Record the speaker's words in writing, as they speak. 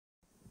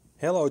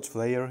Hello, it's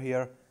Player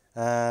here,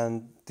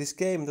 and this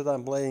game that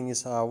I'm playing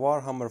is a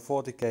Warhammer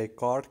 40k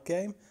card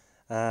game,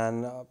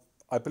 and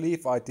I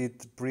believe I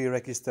did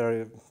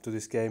pre-register to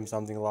this game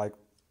something like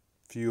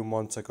few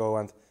months ago,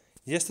 and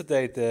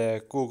yesterday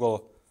the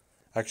Google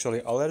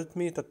actually alerted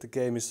me that the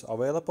game is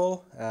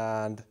available,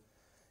 and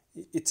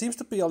it seems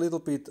to be a little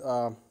bit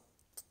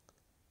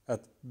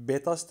at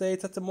beta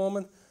stage at the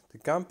moment. The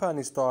campaign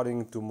is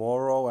starting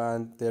tomorrow,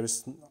 and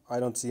I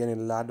don't see any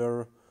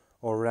ladder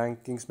or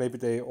rankings. Maybe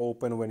they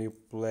open when you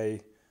play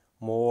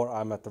more.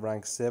 I'm at the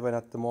rank 7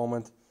 at the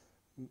moment,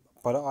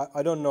 but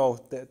I don't know.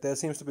 There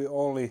seems to be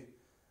only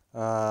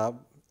 1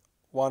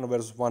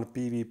 versus 1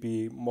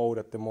 PvP mode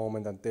at the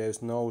moment, and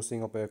there's no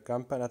single player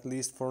campaign, at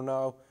least for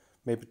now.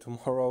 Maybe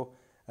tomorrow,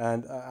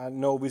 and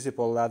no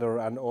visible ladder,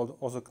 and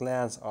also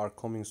clans are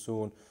coming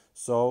soon.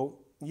 So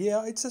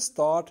yeah, it's a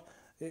start.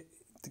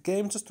 The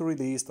game just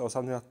released or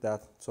something like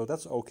that, so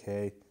that's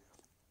okay.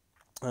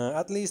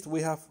 At least we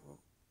have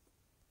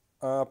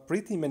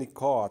pretty many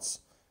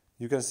cards.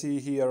 You can see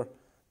here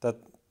that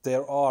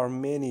there are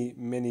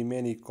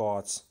many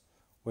cards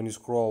when you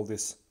scroll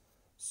this.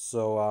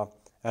 So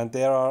and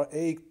there are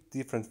 8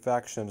 different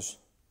factions,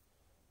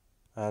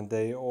 and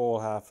they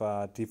all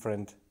have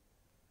different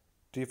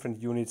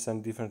units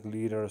and different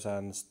leaders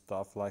and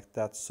stuff like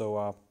that.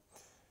 So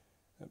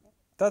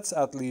that's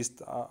at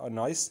least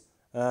nice.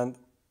 And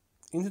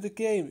into the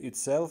game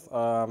itself,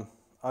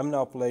 I'm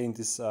now playing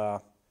this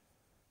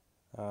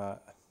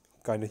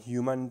kind of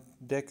human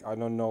deck. I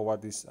don't know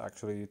what is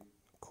actually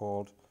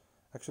called.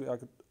 Actually, I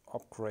could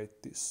upgrade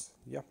this.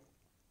 Yeah.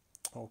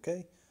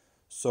 Okay.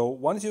 So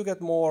once you get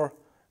more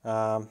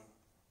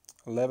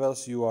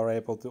levels, you are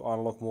able to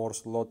unlock more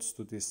slots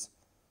to this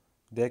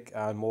deck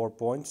and more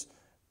points.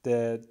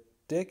 The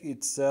deck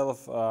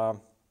itself,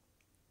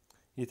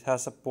 it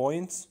has a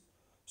points,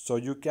 so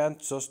you can't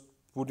just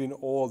put in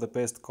all the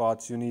best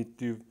cards. You need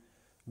to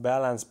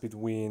balance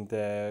between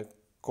the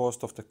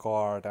cost of the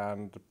card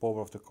and the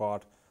power of the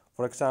card.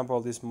 For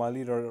example, this my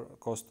leader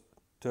cost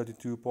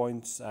 32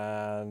 points,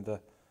 and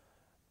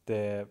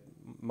the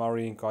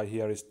marine guy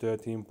here is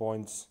 13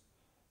 points.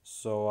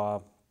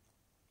 So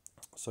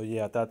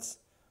yeah, that's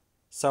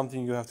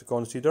something you have to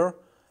consider.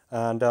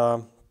 And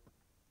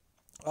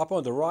up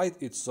on the right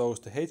it shows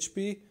the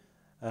HP,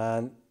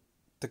 and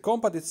the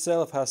combat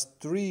itself has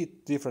 3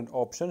 different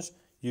options.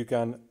 You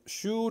can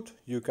shoot,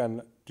 you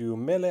can do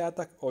melee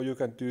attack, or you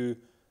can do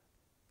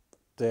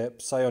the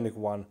psionic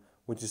one,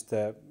 which is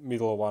the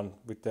middle one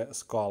with the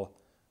skull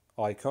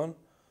icon.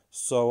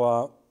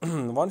 So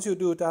once you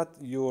do that,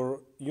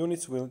 your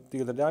units will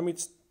deal the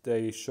damage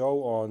they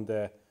show on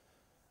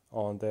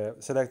the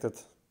selected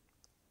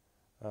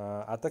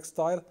attack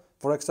style.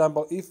 For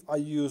example, if I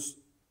use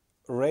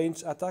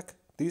range attack,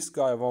 this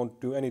guy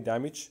won't do any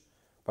damage,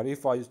 but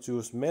if I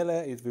choose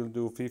melee, it will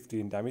do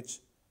 15 damage.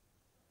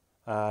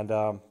 And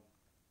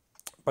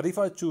but if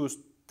I choose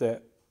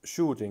the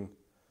shooting,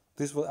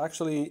 this will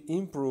actually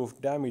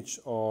improve damage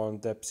on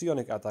the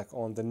psionic attack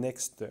on the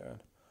next turn,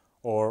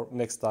 or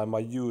next time I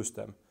use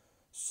them.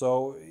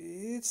 So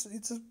it's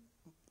a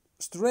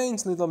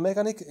strange little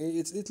mechanic.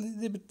 It's a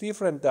little bit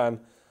different than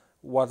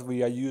what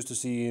we are used to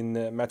see in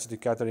Magic the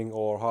Gathering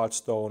or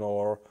Hearthstone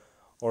or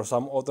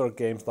some other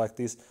games like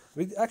this.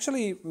 It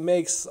actually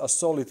makes a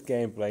solid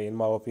gameplay, in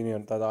my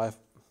opinion, that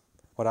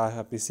what I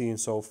have been seeing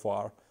so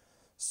far.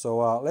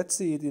 So let's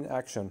see it in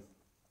action.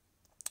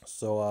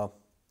 So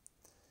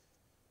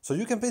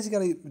you can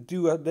basically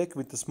do a deck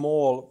with the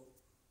small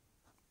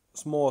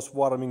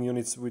swarming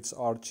units which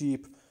are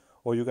cheap,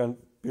 or you can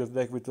build a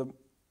deck with the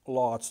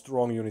large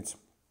strong units.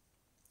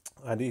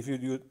 And if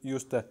you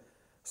use the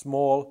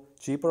small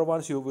cheaper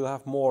ones, you will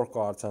have more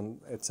cards and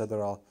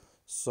etc.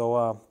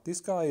 So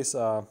this guy is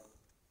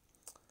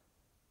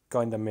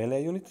kind of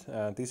melee unit,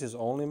 and this is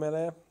only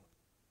melee,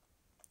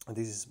 and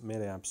this is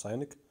melee and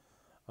psionic.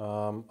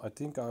 I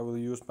think I will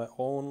use my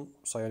own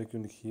psionic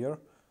unit here,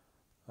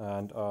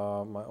 and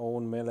my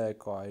own melee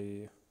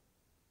guy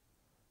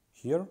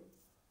here,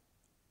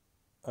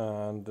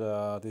 and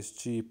this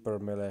cheaper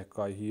melee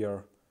guy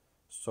here.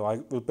 So I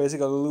will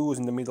basically lose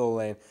in the middle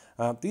lane.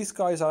 These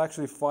guys are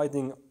actually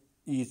fighting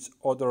each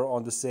other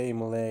on the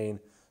same lane.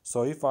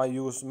 So if I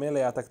use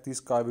melee attack, this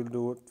guy will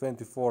do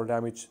 24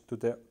 damage to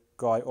the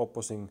guy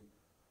opposing.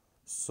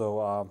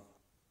 So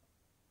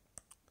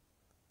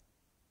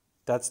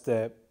that's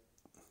the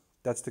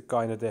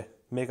kind of the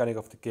mechanic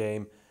of the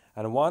game.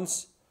 And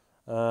once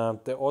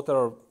the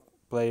other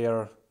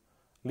player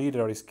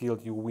leader is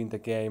killed, you win the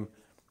game.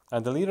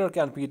 And the leader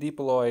can be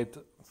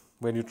deployed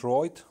when you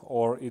draw it,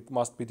 or it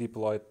must be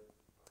deployed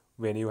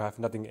when you have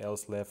nothing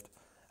else left.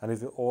 And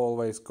it will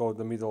always go to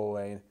the middle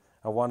lane.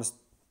 And once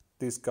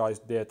this guy is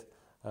dead,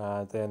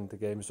 then the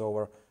game is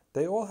over.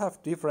 They all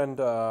have different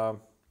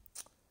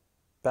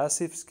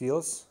passive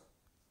skills,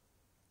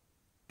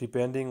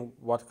 depending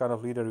what kind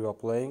of leader you are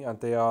playing, and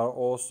they are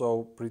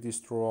also pretty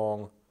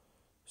strong.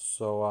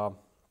 So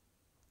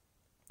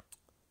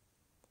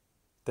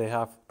they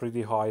have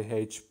pretty high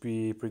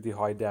HP, pretty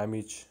high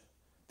damage.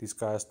 This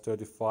guy has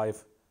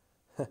 35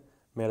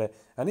 melee.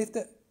 And if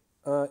the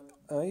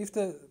if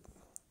the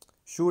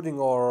shooting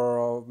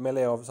or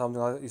melee or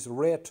something like that is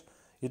red,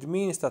 it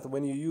means that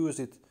when you use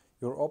it,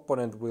 your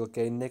opponent will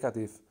gain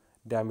negative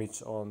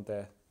damage on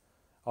the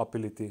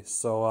ability.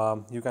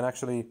 So you can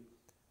actually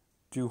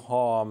do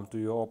harm to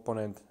your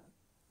opponent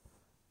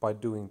by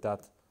doing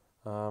that.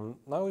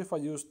 Now if I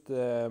use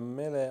the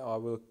melee, I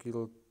will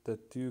kill the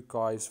two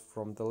guys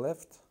from the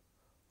left,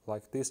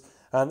 like this.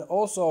 And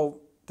also,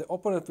 the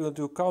opponent will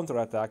do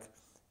counterattack.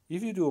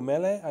 If you do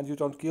melee and you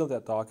don't kill the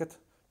target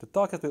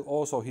will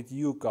also hit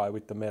you guy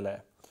with the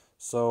melee.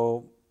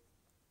 So,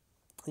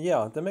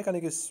 yeah, the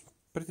mechanic is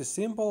pretty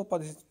simple,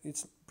 but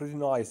it's pretty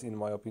nice in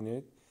my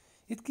opinion.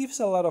 It gives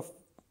a lot of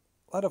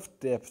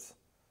depth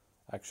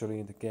actually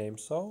in the game,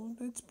 so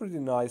it's pretty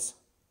nice.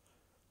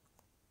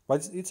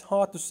 But it's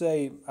hard to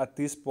say at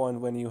this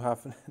point when you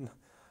have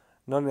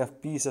not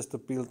enough pieces to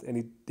build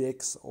any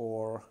decks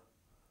or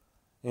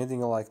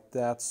anything like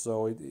that,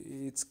 so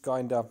it's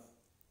kinda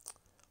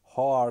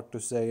hard to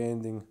say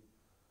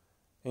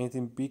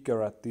anything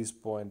bigger at this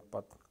point,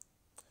 but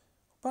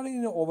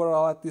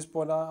overall at this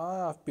point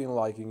I have been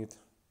liking it.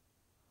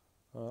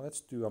 Let's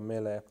do a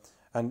melee,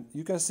 and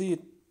you can see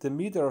the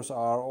meters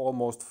are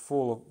almost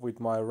full with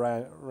my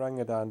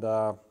ranged and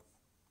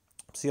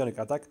psionic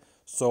attack,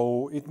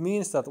 so it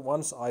means that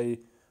once I,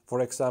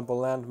 for example,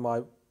 land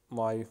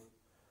my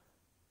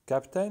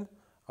captain,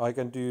 I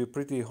can do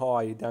pretty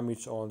high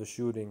damage on the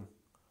shooting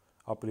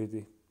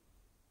ability.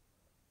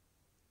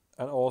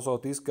 And also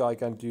this guy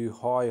can do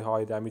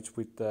high damage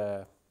with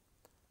the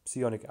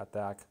psionic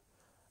attack.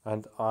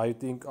 And I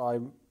think I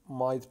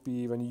might be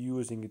even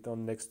using it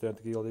on next turn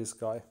to kill this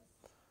guy.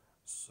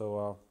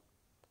 So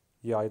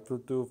yeah, it will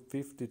do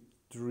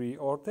 53,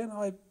 or then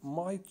I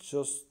might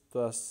just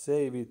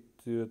save it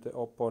to the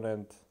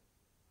opponent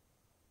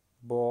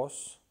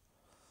boss.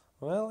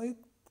 Well, it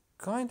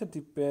kinda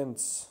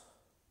depends.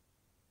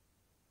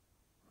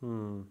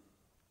 I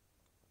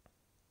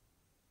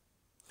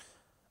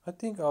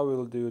think I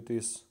will do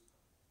this,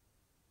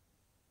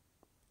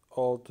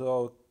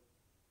 although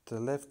the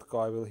left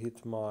guy will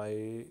hit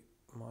my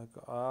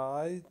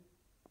guy.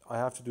 I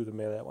have to do the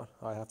melee one.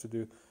 I have to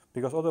do,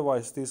 because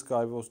otherwise this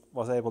guy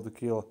was able to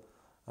kill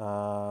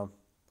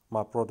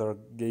my brother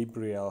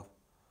Gabriel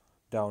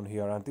down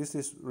here, and this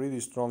is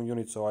really strong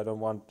unit, so I don't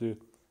want to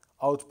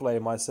outplay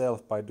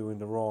myself by doing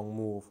the wrong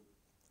move.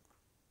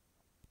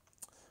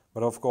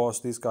 But of course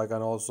this guy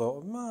can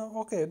also,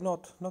 okay,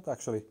 not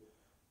actually.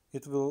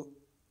 It will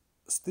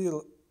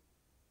still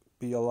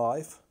be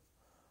alive.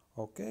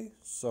 Okay,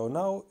 so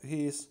now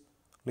his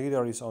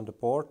leader is on the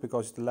board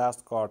because the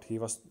last card he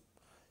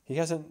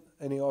hasn't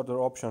any other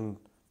option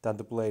than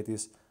to play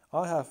this.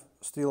 I have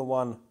still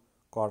one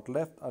card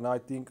left, and I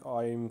think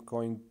I'm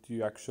going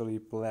to actually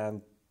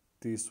plant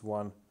this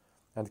one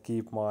and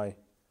keep my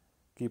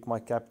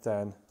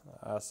captain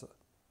as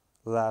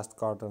last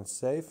card and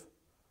save.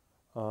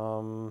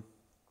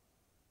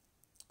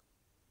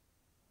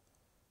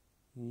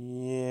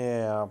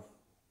 Yeah,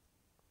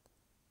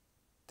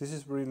 this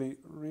is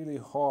really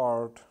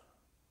hard.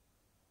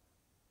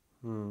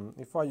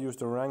 If I use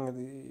the rank,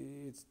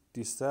 it's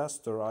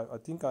disaster. I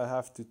think I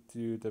have to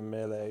do the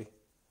melee.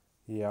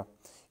 Yeah,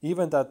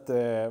 even that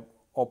the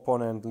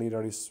opponent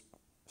leader is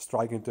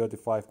striking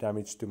 35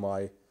 damage to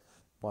my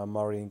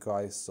marine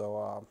guys.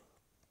 So,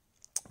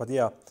 but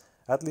yeah,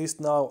 at least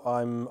now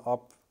I'm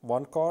up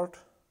one card,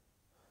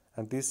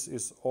 and this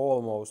is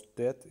almost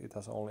dead. It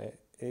has only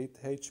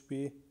 8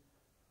 HP.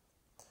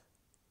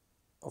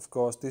 Of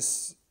course,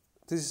 this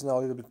is now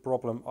a little bit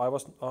problem. I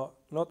was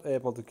not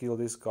able to kill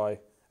this guy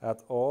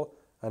at all,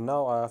 and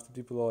now I have to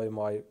deploy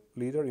my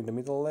leader in the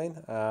middle lane,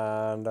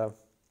 and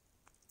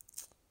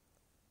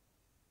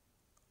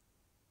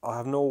I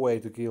have no way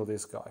to kill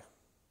this guy.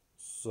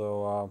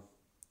 So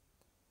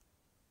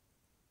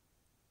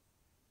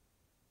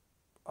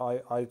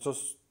I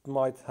just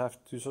might have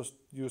to just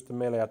use the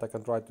melee attack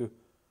and try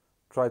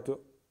to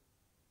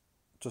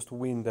just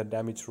win the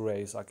damage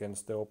race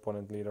against the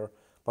opponent leader.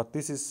 But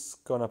this is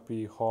gonna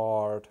be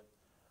hard.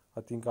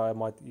 I think I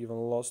might even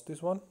lost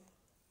this one.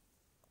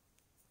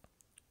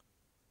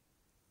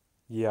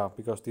 Yeah,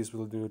 because this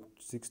will do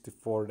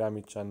 64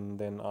 damage, and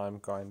then I'm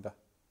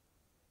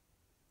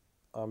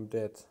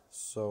dead.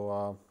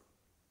 So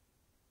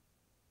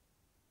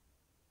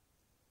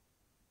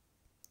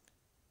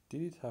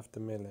did it have the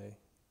melee?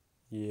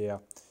 Yeah,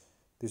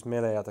 this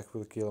melee attack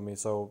will kill me,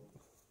 so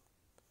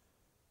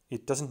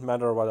it doesn't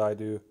matter what I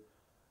do.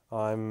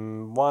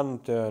 I'm one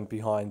turn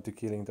behind to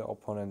killing the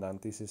opponent,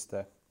 and this is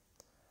the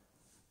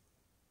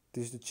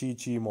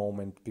GG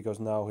moment, because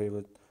now he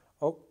will.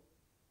 Oh,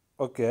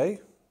 okay.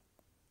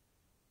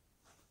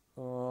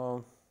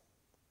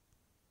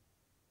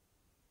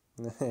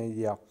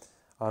 Yeah,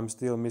 I'm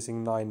still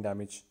missing 9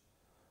 damage,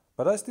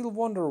 but I still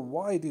wonder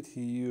why did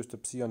he use the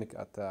psionic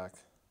attack.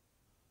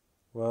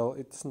 Well,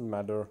 it doesn't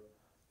matter.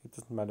 It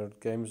doesn't matter. The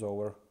game's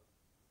over.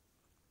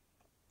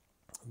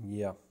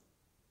 Yeah.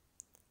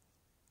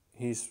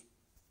 He's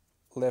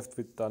left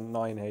with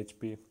 9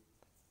 HP.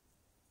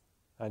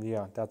 And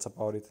yeah, that's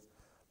about it.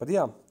 But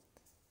yeah,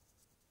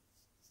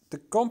 The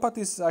combat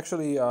is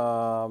actually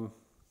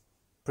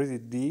pretty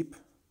deep,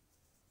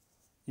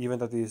 even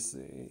that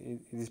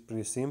it is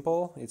pretty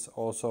simple. It's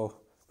also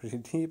pretty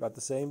deep at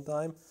the same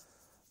time,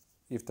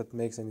 if that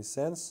makes any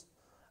sense.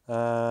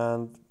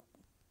 And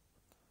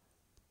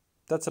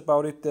that's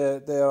about it.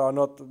 There are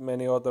not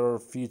many other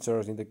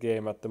features in the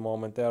game at the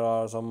moment. There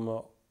are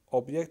some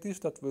objectives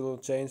that will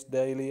change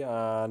daily,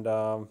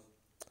 and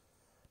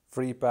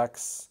free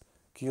packs,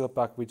 kill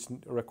pack, which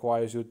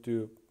requires you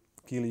to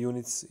kill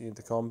units in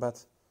the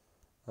combat.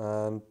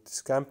 And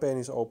this campaign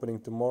is opening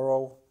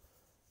tomorrow.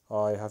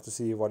 I have to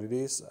see what it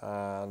is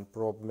and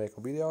probably make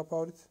a video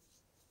about it.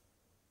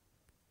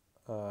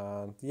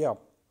 And yeah,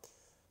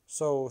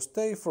 so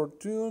stay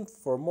tuned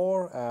for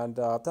more, and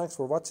thanks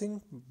for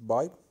watching.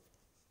 Bye.